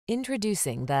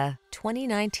Introducing the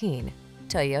 2019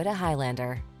 Toyota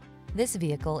Highlander. This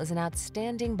vehicle is an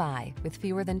outstanding buy with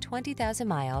fewer than 20,000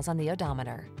 miles on the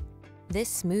odometer. This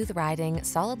smooth-riding,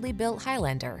 solidly built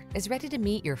Highlander is ready to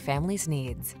meet your family's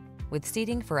needs. With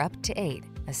seating for up to 8,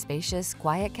 a spacious,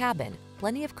 quiet cabin,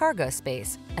 plenty of cargo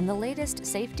space, and the latest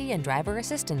safety and driver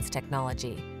assistance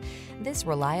technology. This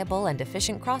reliable and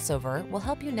efficient crossover will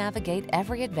help you navigate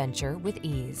every adventure with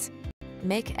ease.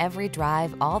 Make every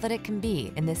drive all that it can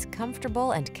be in this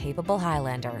comfortable and capable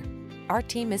Highlander. Our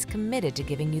team is committed to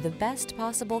giving you the best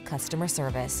possible customer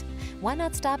service. Why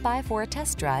not stop by for a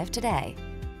test drive today?